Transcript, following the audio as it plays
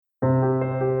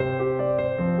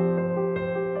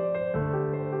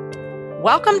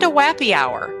Welcome to Wappy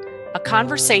Hour, a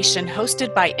conversation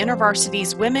hosted by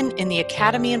InterVarsity's Women in the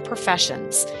Academy and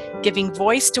Professions, giving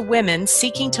voice to women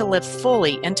seeking to live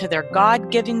fully into their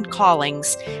God-given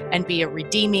callings and be a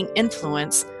redeeming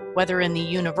influence, whether in the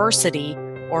university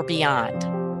or beyond.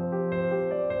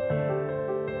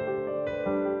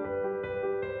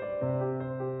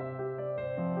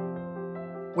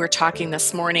 We're talking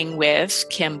this morning with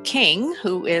Kim King,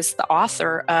 who is the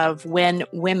author of When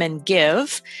Women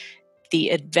Give, The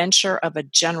Adventure of a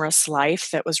Generous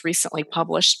Life, that was recently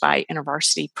published by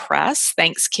InterVarsity Press.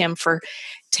 Thanks, Kim, for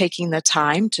taking the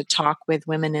time to talk with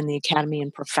Women in the Academy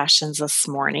and Professions this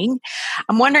morning.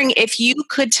 I'm wondering if you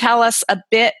could tell us a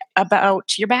bit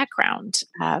about your background,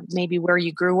 maybe where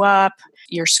you grew up,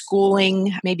 your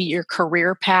schooling, maybe your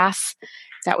career path.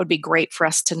 That would be great for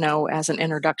us to know as an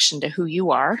introduction to who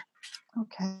you are.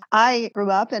 Okay. I grew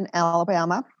up in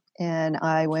Alabama, and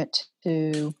I went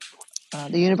to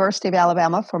the University of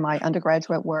Alabama for my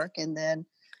undergraduate work. And then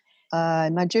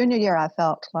in my junior year, I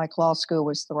felt like law school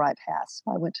was the right path.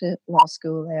 So I went to law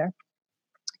school there.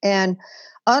 And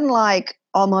unlike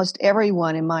almost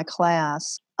everyone in my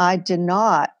class, I did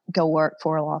not go work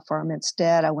for a law firm.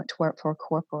 Instead, I went to work for a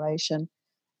corporation.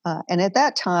 And at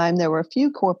that time, there were a few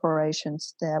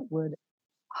corporations that would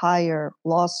hire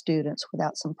law students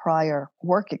without some prior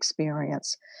work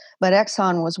experience. But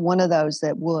Exxon was one of those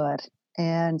that would.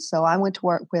 And so I went to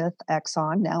work with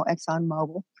Exxon, now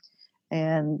ExxonMobil.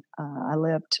 And I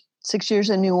lived 6 years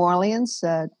in New Orleans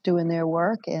doing their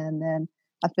work. And then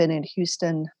I've been in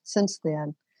Houston since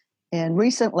then. And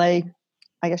recently,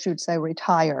 I guess you would say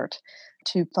retired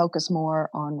to focus more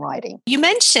on writing. You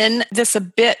mention this a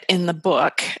bit in the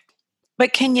book,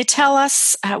 but can you tell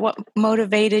us what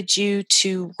motivated you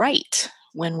to write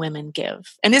When Women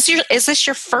Give? And is this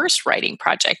your first writing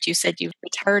project? You said you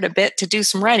retired a bit to do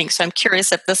some writing, so I'm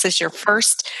curious if this is your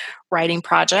first writing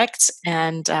project,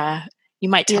 and you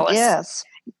might tell us. Yes,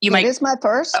 it is my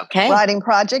first writing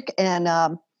project, and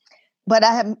but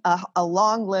I have a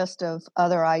long list of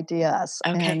other ideas,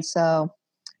 and so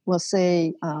we'll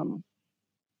see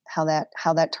how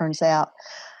that turns out.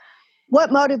 What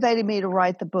motivated me to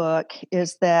write the book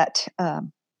is that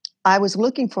I was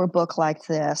looking for a book like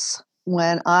this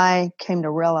when I came to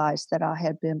realize that I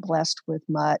had been blessed with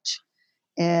much.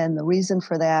 And the reason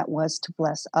for that was to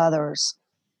bless others.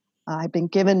 I've been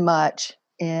given much,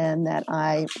 and that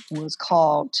I was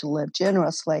called to live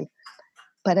generously,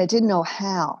 but I didn't know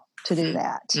how to do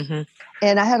that. Mm-hmm.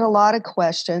 And I had a lot of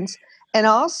questions, and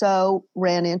I also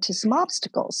ran into some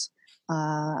obstacles.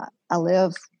 I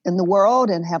live in the world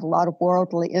and have a lot of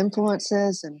worldly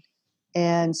influences,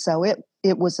 and so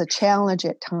it was a challenge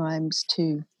at times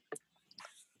to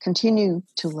continue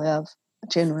to live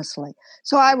generously.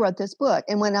 So I wrote this book,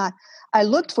 and when I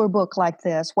looked for a book like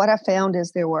this, what I found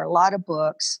is there were a lot of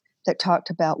books that talked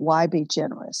about why be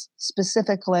generous,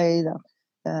 specifically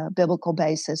the biblical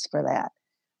basis for that.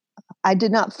 I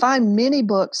didn't find any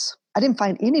books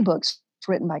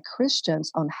written by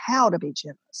Christians on how to be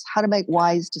generous, how to make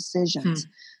wise decisions,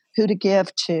 who to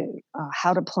give to,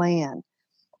 how to plan.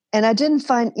 And I didn't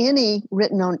find any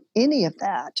written on any of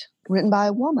that, written by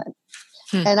a woman.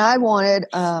 And I wanted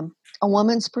a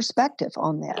woman's perspective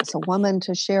on this, a woman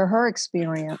to share her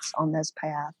experience on this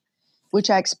path,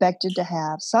 which I expected to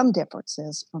have some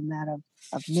differences from that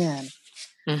of men.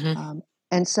 Mm-hmm.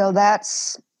 And so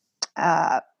that's,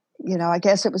 I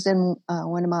guess it was in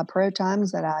one of my prayer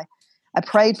times that I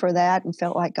prayed for that and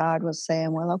felt like God was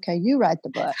saying, well, okay, you write the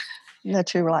book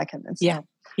that you were liking. And so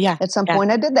at some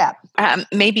point I did that.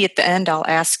 Maybe at the end I'll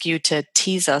ask you to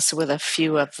tease us with a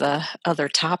few of the other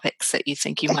topics that you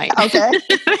think you might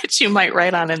that you might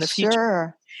write on in the future.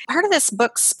 Sure. Part of this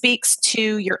book speaks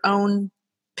to your own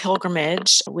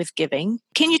pilgrimage with giving.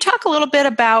 Can you talk a little bit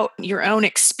about your own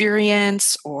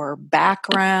experience or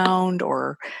background,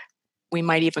 or we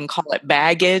might even call it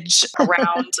baggage,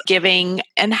 around giving,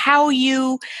 and how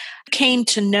you came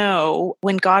to know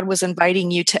when God was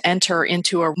inviting you to enter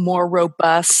into a more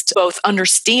robust both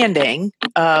understanding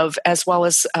of as well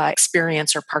as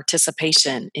experience or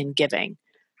participation in giving?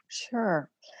 Sure.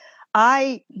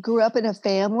 I grew up in a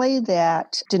family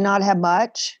that did not have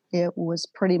much. It was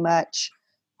pretty much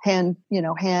hand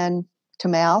to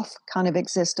mouth kind of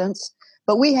existence,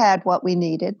 but we had what we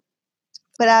needed.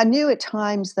 But I knew at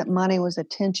times that money was a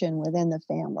tension within the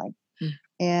family.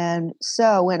 And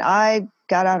so when I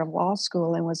got out of law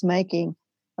school and was making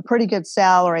a pretty good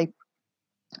salary,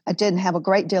 I didn't have a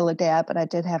great deal of debt, but I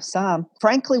did have some.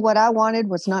 Frankly, what I wanted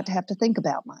was not to have to think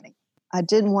about money. I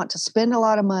didn't want to spend a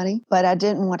lot of money, but I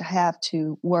didn't want to have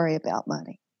to worry about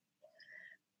money.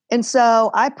 And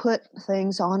so I put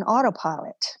things on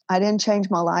autopilot. I didn't change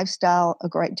my lifestyle a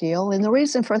great deal. And the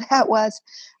reason for that was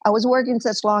I was working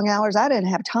such long hours, I didn't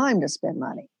have time to spend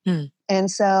money. Hmm. And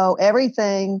so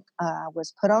everything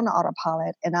was put on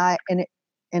autopilot.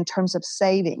 In terms of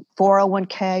saving,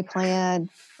 401k plan,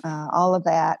 all of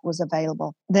that was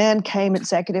available. Then came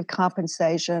executive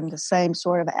compensation, the same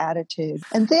sort of attitude.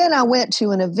 And then I went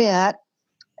to an event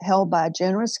held by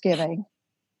Generous Giving.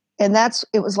 And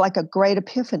it was like a great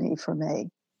epiphany for me.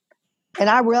 And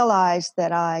I realized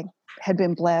that I had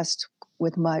been blessed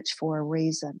with much for a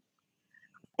reason.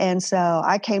 And so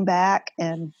I came back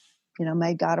and,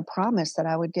 made God a promise that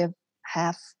I would give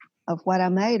half of what I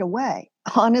made away.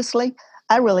 Honestly,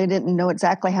 I really didn't know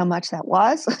exactly how much that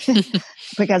was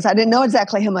because I didn't know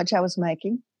exactly how much I was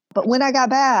making. But when I got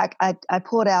back, I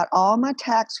pulled out all my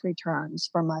tax returns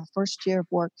from my first year of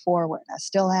work forward. I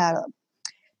still had them.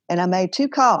 And I made 2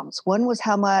 columns. One was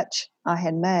how much I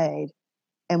had made,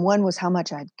 and one was how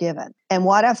much I'd given. And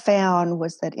what I found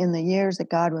was that in the years that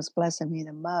God was blessing me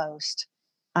the most,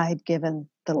 I had given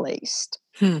the least.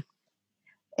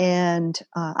 And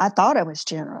I thought I was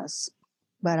generous,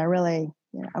 but I really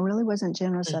wasn't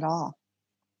generous at all.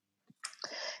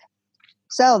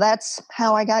 So that's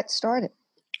how I got started.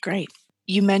 Great.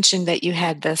 You mentioned that you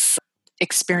had this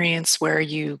experience where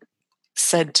you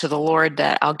said to the Lord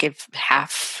that I'll give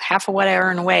half of what I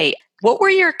earn away. What were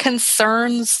your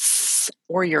concerns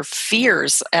or your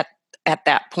fears at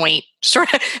that point? Sort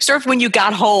of when you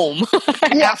got home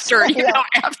Yes.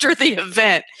 after the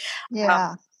event.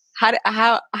 Yeah.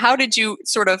 How did you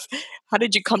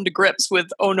come to grips with,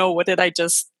 oh no, what did I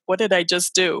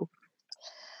just do?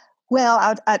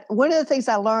 Well, one of the things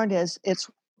I learned is it's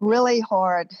really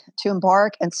hard to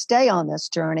embark and stay on this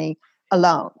journey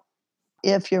alone.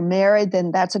 If you're married,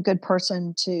 then that's a good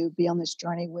person to be on this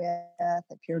journey with.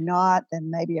 If you're not,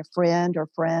 then maybe a friend or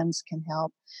friends can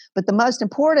help. But the most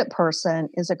important person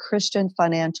is a Christian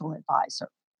financial advisor.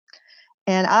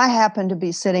 And I happened to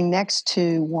be sitting next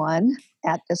to one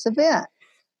at this event.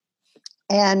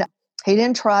 And he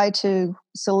didn't try to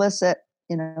solicit,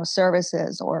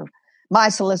 services or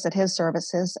solicit his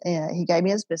services. And he gave me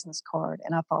his business card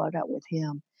and I followed up with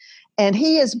him. And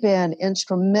he has been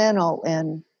instrumental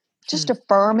in just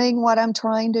affirming what I'm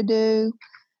trying to do,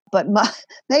 but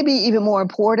maybe even more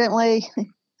importantly,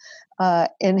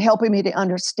 in helping me to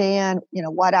understand,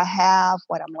 what I have,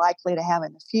 what I'm likely to have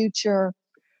in the future,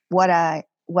 what I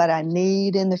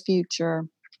need in the future,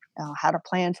 how to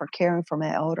plan for caring for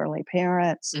my elderly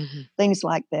parents, things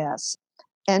like this.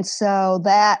 And so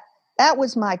that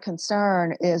was my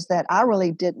concern, is that I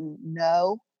really didn't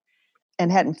know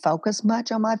and hadn't focused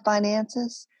much on my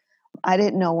finances. I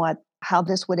didn't know how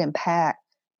this would impact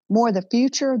more the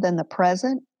future than the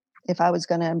present if I was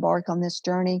going to embark on this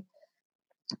journey.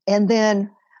 And then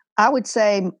I would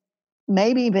say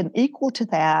maybe even equal to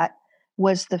that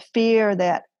was the fear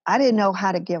that I didn't know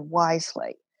how to give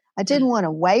wisely. I didn't want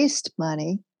to waste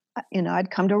money. I'd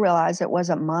come to realize it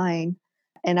wasn't mine.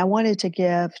 And I wanted to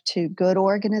give to good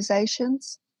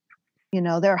organizations.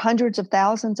 There are hundreds of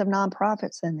thousands of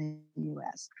nonprofits in the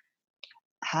U.S.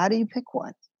 How do you pick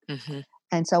one?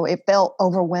 And so it felt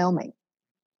overwhelming.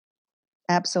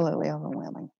 Absolutely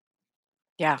overwhelming.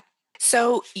 Yeah.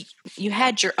 So you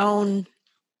had your own,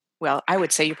 well, I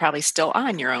would say you're probably still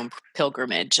on your own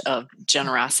pilgrimage of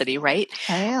generosity, right?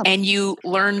 I am. And you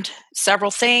learned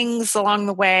several things along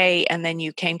the way, and then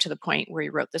you came to the point where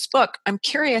you wrote this book. I'm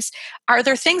curious, are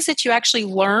there things that you actually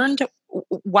learned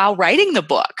while writing the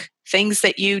book? Things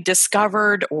that you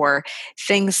discovered or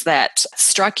things that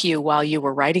struck you while you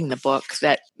were writing the book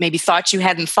that maybe thought you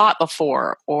hadn't thought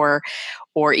before, or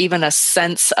even a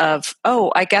sense of,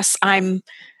 oh, I guess I'm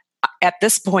at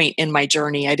this point in my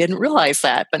journey, I didn't realize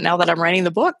that, but now that I'm writing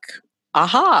the book,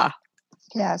 aha.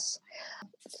 Yes.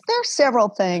 There are several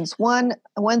things. One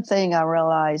thing I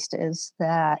realized is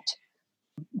that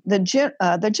the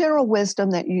general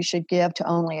wisdom that you should give to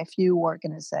only a few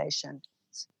organizations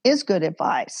is good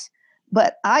advice,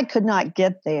 but I could not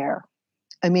get there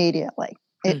immediately.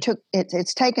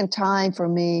 It's taken time for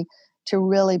me to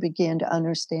really begin to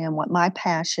understand what my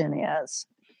passion is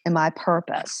and my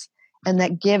purpose, and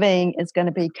that giving is going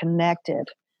to be connected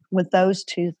with those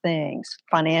two things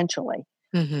financially.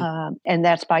 And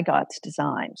that's by God's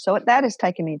design. So that has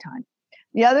taken me time.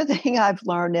 The other thing I've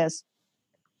learned is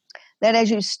that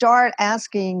as you start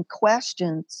asking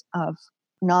questions of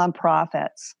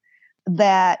nonprofits,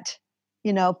 that,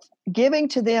 giving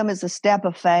to them is a step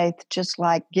of faith, just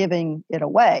like giving it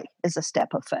away is a step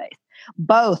of faith.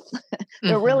 Both,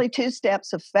 there are really 2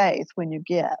 steps of faith when you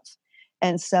give.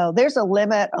 And so there's a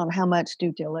limit on how much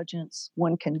due diligence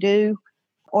one can do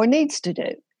or needs to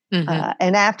do.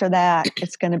 And after that,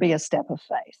 it's going to be a step of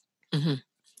faith. Mm-hmm.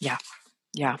 Yeah.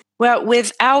 Yeah. Well,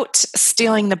 without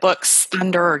stealing the book's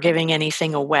thunder or giving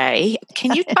anything away,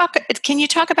 can you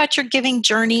talk about your giving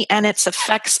journey and its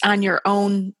effects on your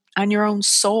own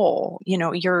soul,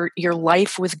 your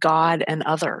life with God and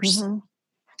others?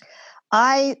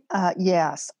 Mm-hmm.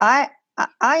 Yes, I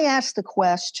asked the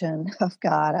question of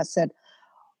God. I said,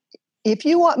 if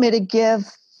you want me to give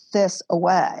this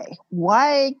away,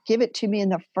 why give it to me in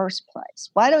the first place?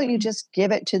 Why don't you just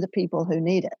give it to the people who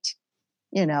need it?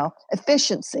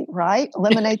 Efficiency, right?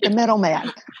 Eliminate the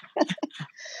middleman.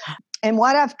 And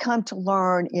what I've come to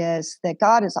learn is that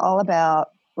God is all about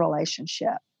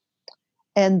relationship.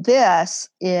 And this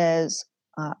is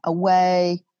a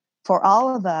way for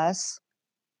all of us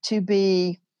to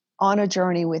be on a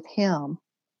journey with Him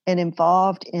and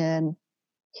involved in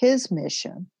His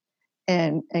mission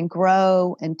and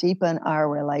grow and deepen our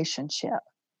relationship.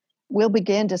 We'll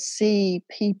begin to see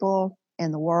people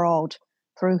and the world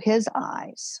through His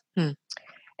eyes.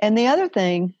 And the other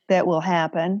thing that will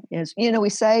happen is, we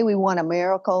say we want a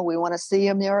miracle, we want to see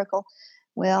a miracle.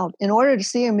 Well, in order to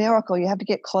see a miracle, you have to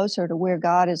get closer to where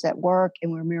God is at work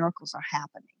and where miracles are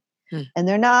happening. And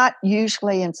they're not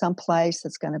usually in some place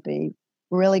that's going to be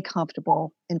really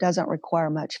comfortable and doesn't require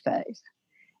much faith.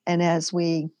 And as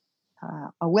we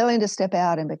are willing to step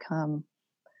out and become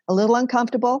a little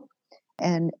uncomfortable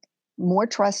and more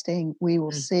trusting, we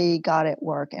will see God at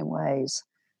work in ways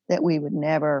that we would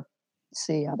never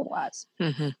see otherwise.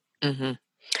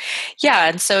 Yeah,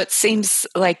 and so it seems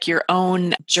like your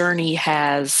own journey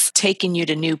has taken you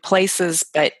to new places,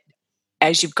 but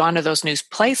as you've gone to those new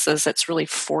places, it's really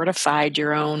fortified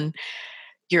your own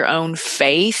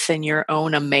faith and your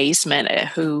own amazement at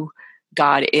who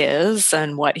God is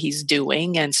and what He's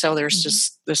doing. And so there's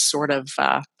just this sort of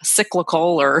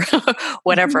cyclical or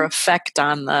whatever effect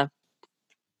on the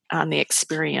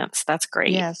experience. That's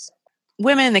great. Yes.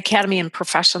 Women in the academy and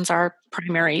professions, our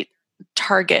primary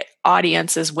target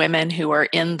audience is women who are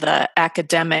in the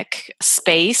academic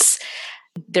space.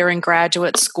 They're in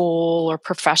graduate school or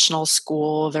professional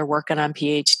school. They're working on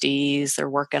PhDs. They're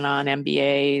working on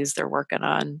MBAs. They're working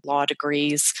on law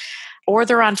degrees, or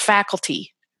they're on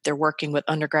faculty. They're working with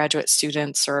undergraduate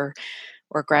students or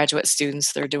graduate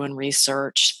students. They're doing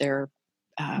research. They're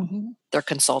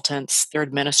consultants. They're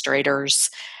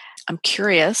administrators. I'm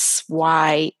curious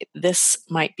why this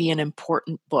might be an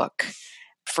important book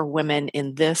for women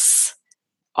in this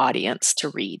audience to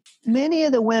read. Many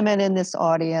of the women in this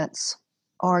audience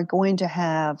are going to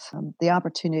have the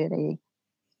opportunity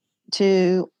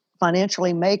to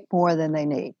financially make more than they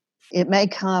need. It may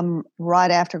come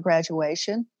right after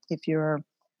graduation if you're,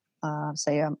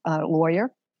 say, a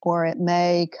lawyer, or it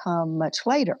may come much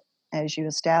later as you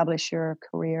establish your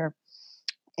career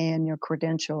and your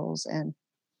credentials and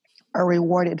are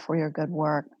rewarded for your good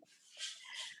work.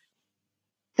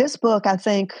 This book, I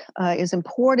think, is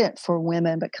important for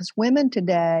women because women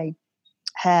today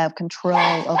have control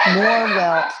of more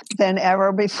wealth than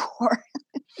ever before.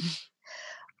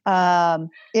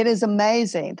 It is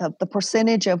amazing, the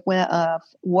percentage of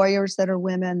warriors that are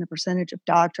women, the percentage of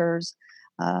doctors,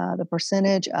 the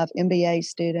percentage of MBA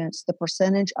students, the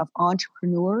percentage of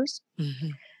entrepreneurs.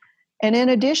 And in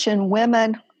addition,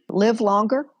 women live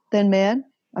longer than men,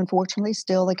 unfortunately,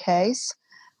 still the case,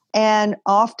 and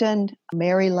often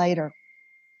marry later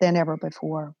than ever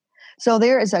before. So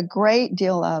there is a great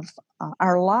deal of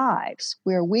our lives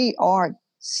where we are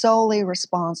solely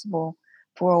responsible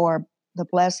for the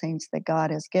blessings that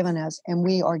God has given us, and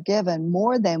we are given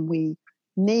more than we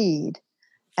need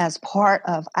as part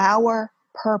of our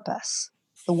purpose,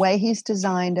 the way He's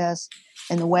designed us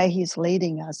and the way He's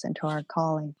leading us into our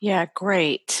calling. Yeah,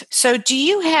 great. So do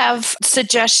you have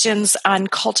suggestions on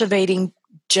cultivating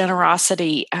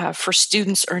generosity for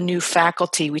students or new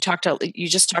faculty? You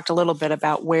just talked a little bit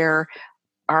about where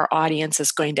our audience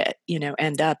is going to,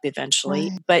 end up eventually.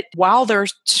 Right. But while they're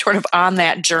sort of on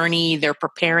that journey, they're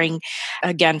preparing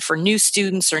again for new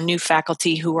students or new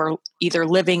faculty who are either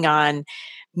living on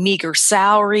meager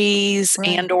salaries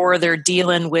and or they're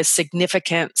dealing with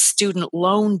significant student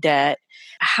loan debt.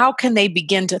 How can they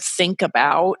begin to think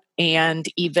about and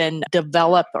even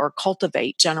develop or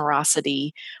cultivate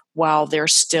generosity while they're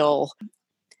still,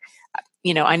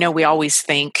 I know we always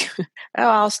think,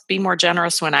 I'll be more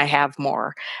generous when I have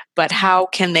more. But how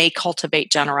can they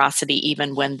cultivate generosity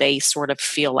even when they sort of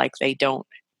feel like they don't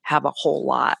have a whole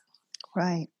lot?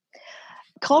 Right.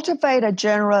 Cultivate a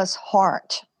generous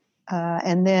heart.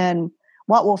 And then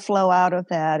what will flow out of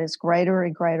that is greater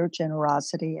and greater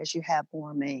generosity as you have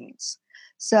more means.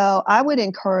 So I would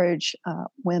encourage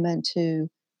women to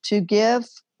give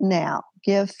now,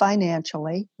 give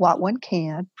financially what one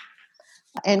can,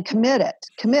 and commit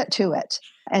to it,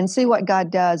 and see what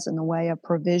God does in the way of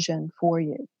provision for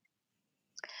you.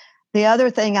 The other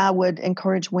thing I would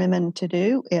encourage women to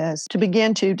do is to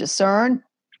begin to discern,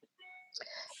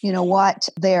 what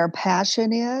their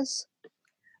passion is.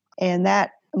 And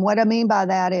what I mean by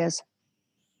that is,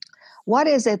 what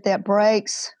is it that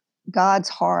breaks God's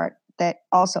heart that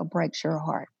also breaks your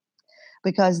heart?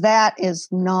 Because that is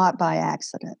not by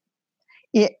accident.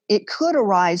 It could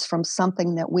arise from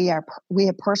something that we have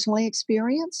personally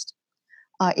experienced.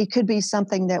 It could be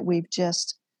something that we've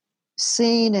just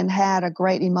seen and had a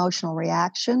great emotional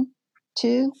reaction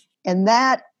to. And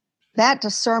that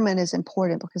discernment is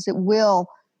important because it will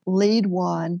lead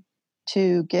one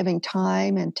to giving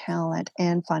time and talent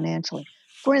and financially.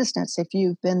 For instance, if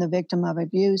you've been the victim of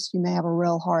abuse, you may have a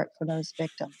real heart for those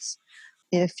victims.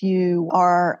 If you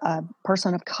are a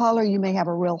person of color, you may have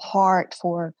a real heart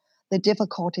for the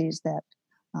difficulties that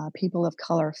people of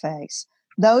color face.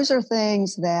 Those are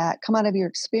things that come out of your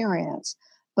experience,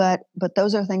 but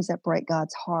those are things that break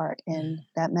God's heart, and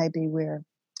that may be where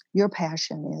your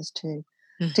passion is too.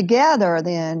 Mm-hmm. Together,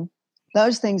 then,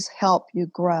 those things help you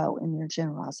grow in your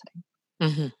generosity.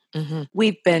 Mm-hmm, mm-hmm.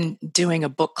 We've been doing a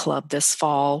book club this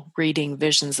fall, reading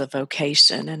Visions of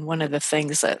Vocation, and one of the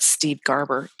things that Steve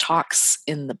Garber talks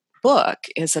in the book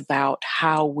is about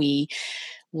how we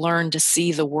learn to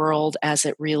see the world as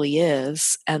it really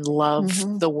is and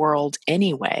love the world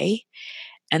anyway.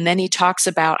 And then he talks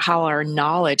about how our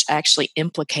knowledge actually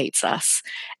implicates us.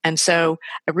 And so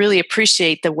I really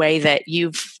appreciate the way that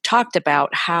you've talked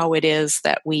about how it is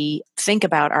that we think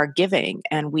about our giving,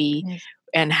 and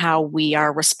and how we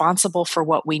are responsible for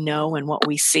what we know and what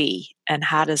we see, and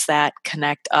how does that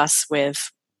connect us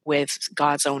with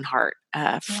God's own heart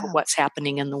for what's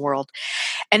happening in the world.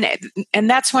 And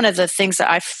that's one of the things that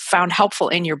I found helpful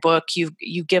in your book.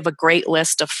 You give a great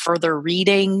list of further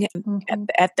reading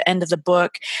at the end of the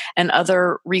book, and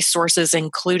other resources,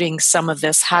 including some of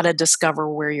this, how to discover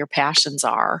where your passions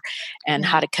are and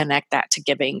how to connect that to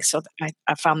giving. So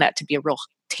I found that to be a real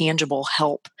tangible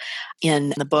help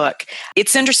in the book.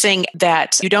 It's interesting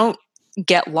that you don't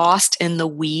get lost in the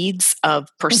weeds of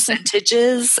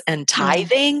percentages and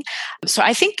tithing. So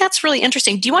I think that's really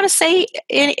interesting. Do you want to say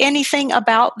anything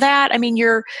about that? I mean,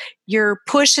 your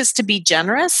push is to be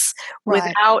generous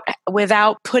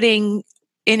without putting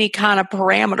any kind of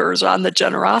parameters on the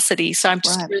generosity. So I'm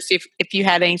just curious if you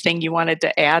had anything you wanted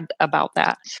to add about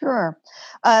that. Sure.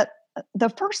 The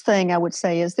first thing I would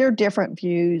say is there are different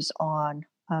views on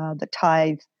the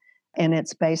tithe and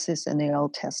its basis in the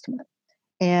Old Testament.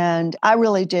 And I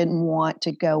really didn't want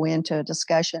to go into a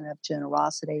discussion of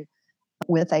generosity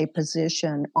with a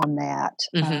position on that.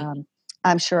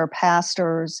 I'm sure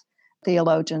pastors,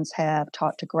 theologians have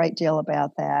talked a great deal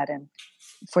about that. And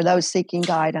for those seeking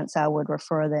guidance, I would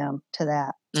refer them to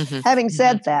that. Having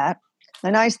said that,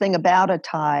 the nice thing about a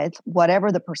tithe,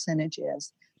 whatever the percentage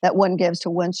is, that one gives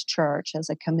to one's church as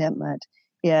a commitment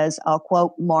is, I'll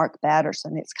quote Mark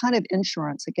Batterson, it's kind of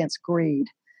insurance against greed.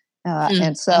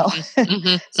 And so,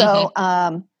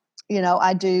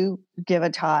 I do give a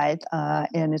tithe,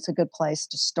 and it's a good place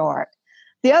to start.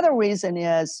 The other reason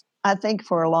is, I think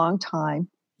for a long time,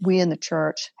 we in the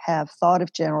church have thought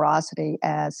of generosity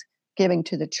as giving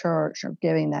to the church or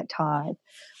giving that tithe,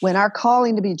 when our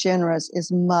calling to be generous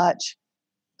is much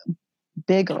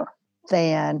bigger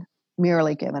than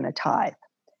merely giving a tithe.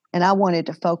 And I wanted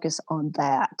to focus on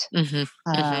that.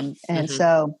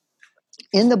 So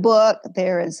in the book,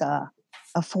 there is a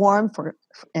form for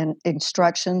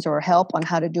instructions or help on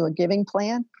how to do a giving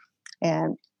plan.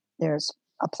 And there's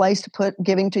a place to put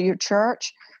giving to your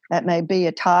church. That may be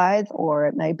a tithe, or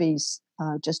it may be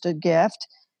just a gift.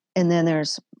 And then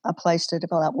there's a place to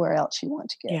develop where else you want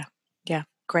to give. Yeah,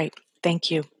 great.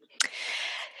 Thank you.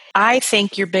 I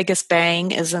think your biggest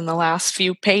bang is in the last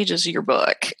few pages of your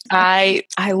book. I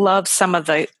love some of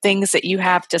the things that you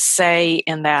have to say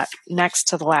in that next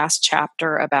to the last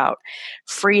chapter about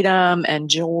freedom and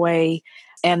joy.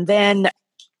 And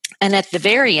at the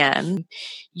very end,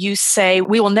 you say,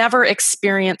 we will never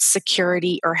experience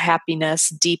security or happiness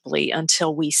deeply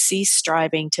until we cease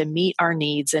striving to meet our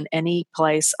needs in any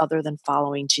place other than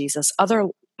following Jesus.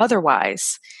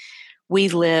 Otherwise, we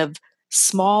live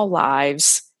small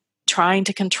lives trying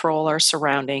to control our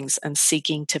surroundings and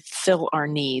seeking to fill our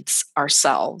needs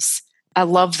ourselves. I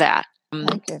love that.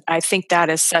 Thank you. I think that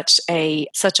is such a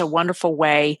wonderful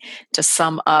way to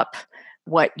sum up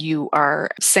what you are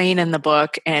saying in the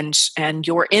book, and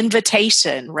your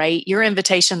invitation, right? Your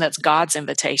invitation, that's God's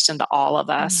invitation to all of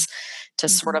us to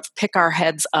sort of pick our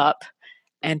heads up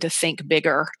and to think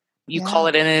bigger you call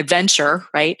it an adventure,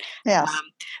 right? Yes.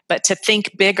 But to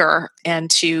think bigger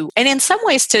and in some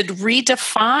ways to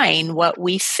redefine what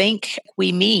we think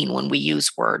we mean when we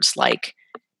use words like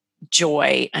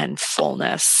joy and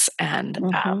fullness. And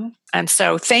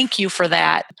so thank you for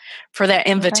that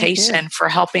invitation, for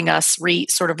helping us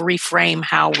sort of reframe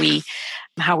how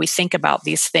we think about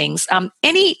these things.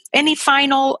 Any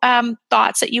final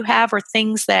thoughts that you have, or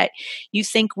things that you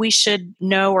think we should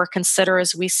know or consider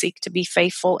as we seek to be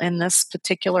faithful in this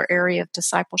particular area of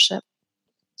discipleship?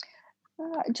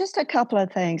 Just a couple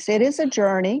of things. It is a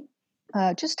journey.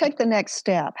 Just take the next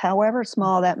step, however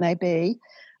small that may be.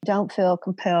 Don't feel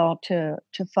compelled to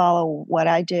follow what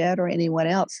I did or anyone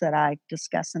else that I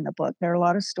discuss in the book. There are a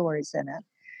lot of stories in it.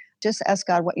 Just ask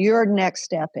God what your next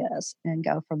step is and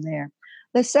go from there.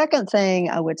 The second thing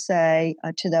I would say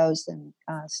to those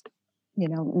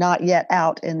not yet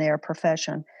out in their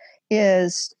profession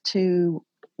is to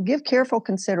give careful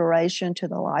consideration to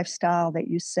the lifestyle that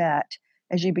you set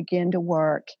as you begin to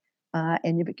work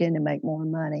and you begin to make more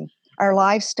money. Our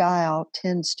lifestyle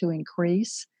tends to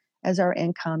increase as our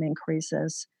income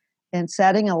increases, and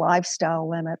setting a lifestyle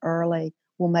limit early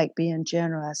will make being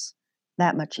generous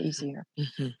that much easier.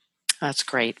 Mm-hmm. That's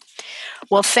great.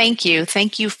 Well, thank you.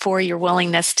 Thank you for your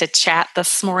willingness to chat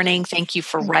this morning. Thank you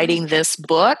for writing this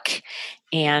book,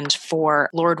 and for,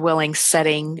 Lord willing,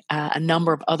 setting a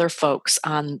number of other folks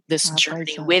on this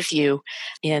journey with you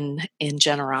in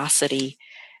generosity.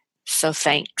 So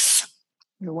thanks.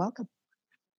 You're welcome.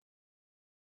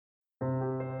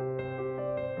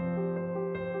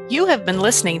 You have been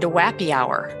listening to WAPI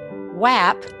Hour.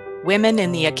 WAP, Women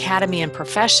in the Academy and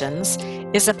Professions,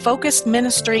 is a focused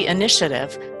ministry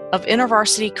initiative of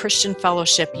InterVarsity Christian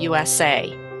Fellowship USA.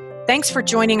 Thanks for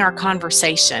joining our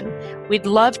conversation. We'd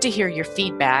love to hear your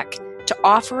feedback. To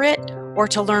offer it or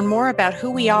to learn more about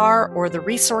who we are or the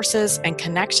resources and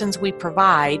connections we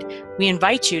provide, we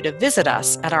invite you to visit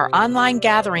us at our online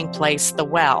gathering place, The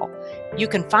Well. You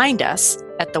can find us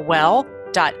at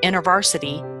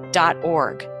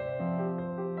thewell.intervarsity.org.